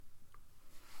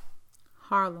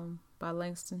Harlem by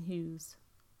Langston Hughes.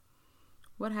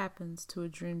 What happens to a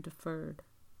dream deferred?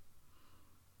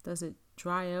 Does it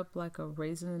dry up like a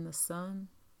raisin in the sun?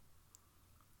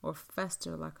 Or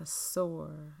fester like a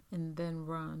sore and then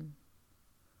run?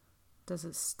 Does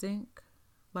it stink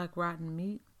like rotten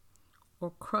meat?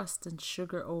 Or crust and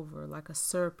sugar over like a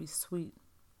syrupy sweet?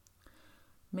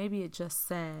 Maybe it just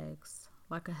sags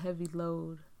like a heavy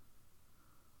load.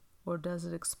 Or does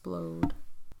it explode?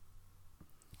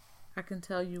 I can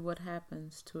tell you what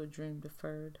happens to a dream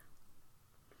deferred.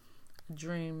 A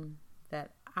dream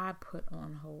that I put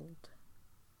on hold.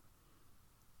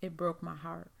 It broke my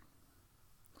heart.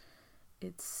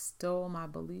 It stole my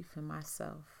belief in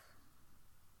myself.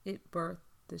 It birthed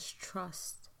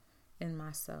distrust in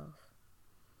myself.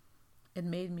 It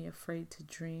made me afraid to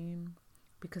dream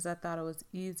because I thought it was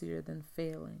easier than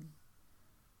failing.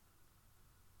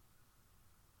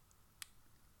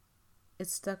 It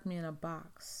stuck me in a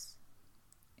box.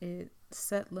 It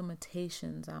set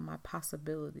limitations on my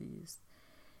possibilities,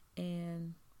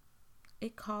 and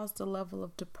it caused a level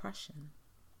of depression.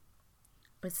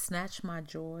 It snatched my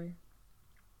joy.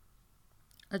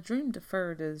 A dream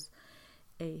deferred is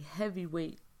a heavy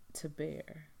weight to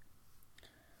bear.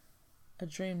 A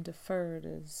dream deferred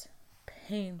is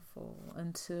painful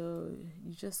until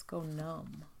you just go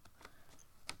numb.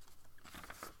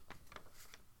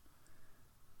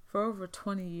 For over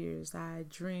 20 years, I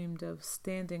dreamed of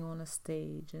standing on a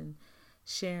stage and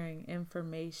sharing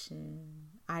information,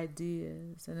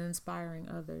 ideas, and inspiring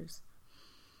others.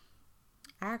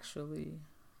 Actually,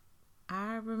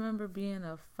 I remember being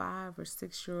a 5 or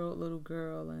 6-year-old little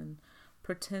girl and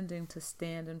pretending to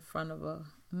stand in front of an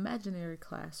imaginary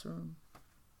classroom.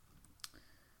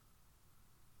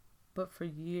 But for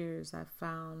years, I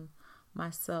found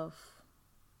myself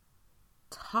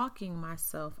talking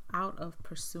myself out of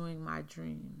pursuing my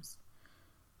dreams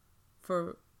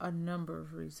for a number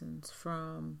of reasons.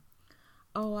 From,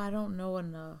 I don't know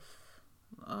enough.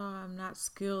 I'm not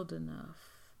skilled enough.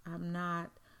 I'm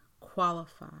not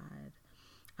qualified.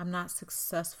 I'm not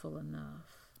successful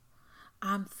enough.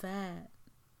 I'm fat.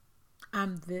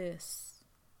 I'm this.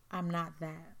 I'm not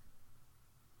that.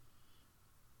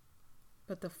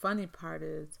 But the funny part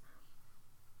is,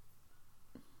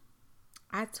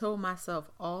 I told myself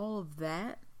all of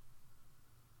that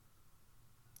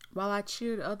while I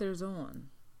cheered others on.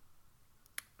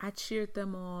 I cheered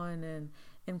them on and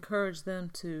encouraged them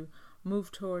to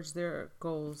move towards their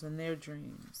goals and their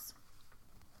dreams.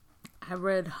 I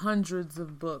read hundreds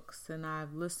of books, and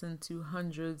I've listened to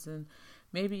hundreds and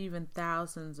maybe even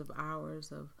thousands of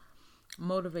hours of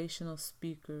motivational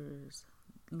speakers,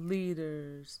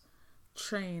 leaders,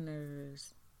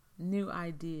 trainers, new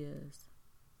ideas.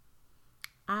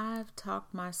 I've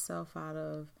talked myself out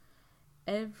of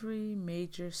every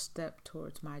major step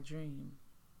towards my dream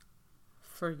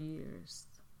for years.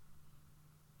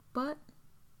 But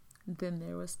then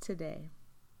there was today.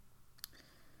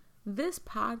 This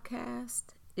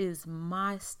podcast is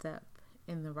my step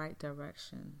in the right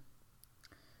direction.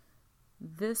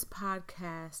 This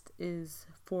podcast is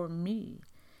for me.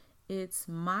 It's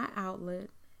my outlet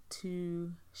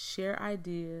to share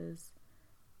ideas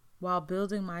while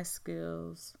building my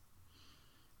skills.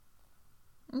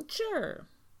 Sure,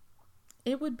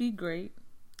 it would be great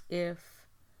if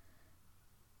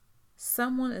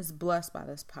someone is blessed by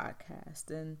this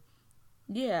podcast, and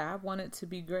I want it to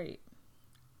be great.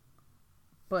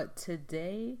 But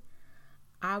today,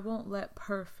 I won't let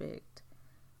perfect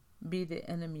be the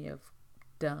enemy of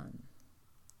done.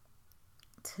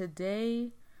 Today,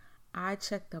 I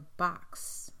check the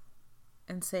box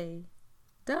and say,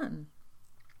 done.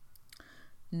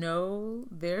 No,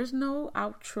 there's no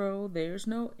outro, there's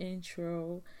no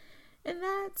intro, and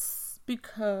that's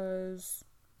because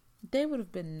they would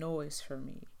have been noise for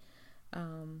me.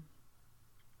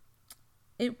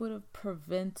 It would have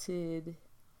prevented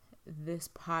this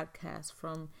podcast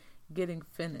from getting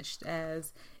finished,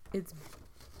 as it's,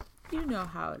 you know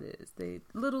how it is. The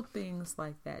little things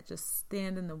like that just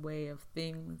stand in the way of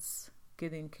things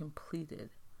getting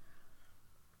completed.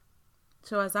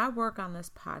 So as I work on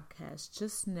this podcast,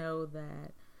 just know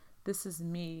that this is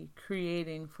me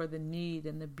creating for the need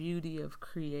and the beauty of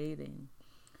creating.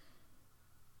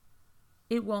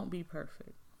 It won't be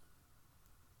perfect.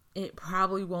 It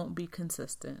probably won't be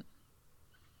consistent.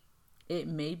 It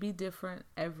may be different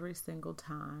every single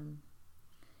time.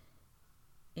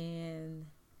 And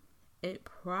it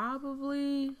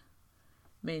probably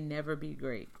may never be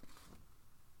great.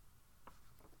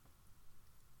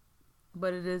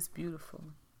 But it is beautiful.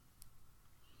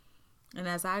 And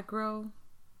as I grow,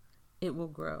 it will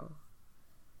grow.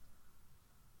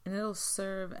 And it'll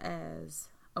serve as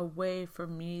a way for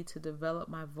me to develop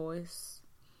my voice,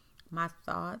 my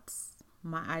thoughts,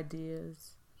 my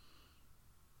ideas.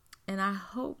 And I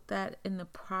hope that in the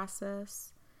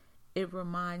process, it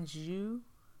reminds you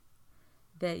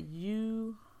that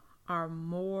you are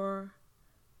more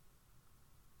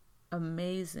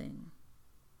amazing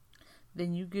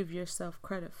than you give yourself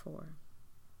credit for.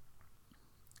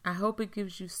 I hope it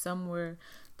gives you somewhere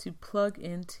to plug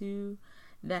into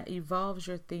that evolves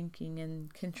your thinking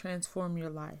and can transform your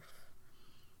life,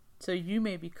 so you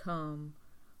may become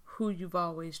who you've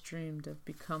always dreamed of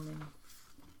becoming.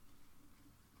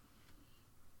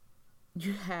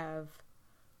 You have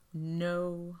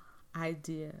no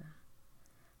idea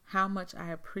how much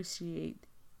I appreciate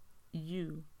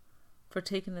you for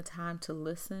taking the time to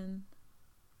listen,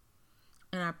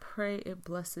 and I pray it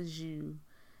blesses you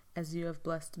as you have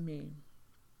blessed me.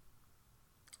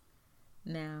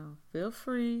 Now, feel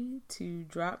free to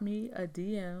drop me a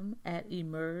DM at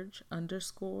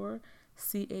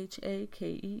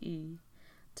emerge_CHAKEE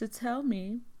to tell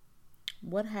me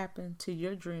what happened to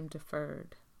your dream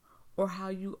deferred, or how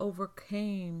you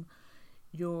overcame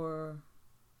your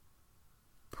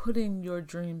putting your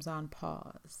dreams on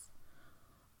pause,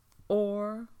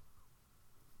 or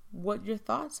what your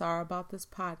thoughts are about this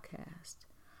podcast.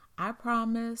 I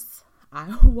promise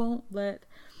I won't let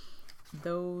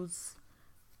those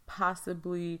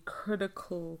possibly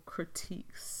critical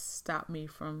critiques stop me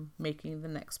from making the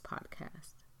next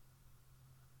podcast.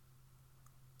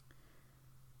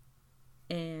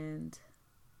 And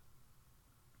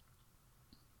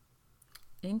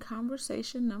in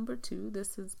conversation number 2,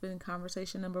 this has been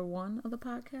conversation number 1 of the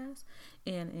podcast.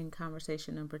 And in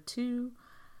conversation number 2,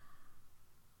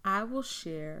 I will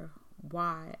share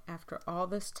why, after all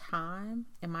this time,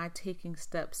 am I taking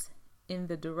steps in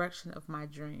the direction of my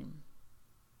dream.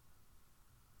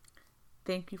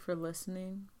 Thank you for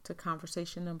listening to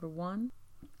conversation number 1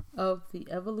 of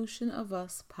the Evolution of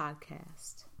Us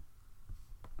podcast.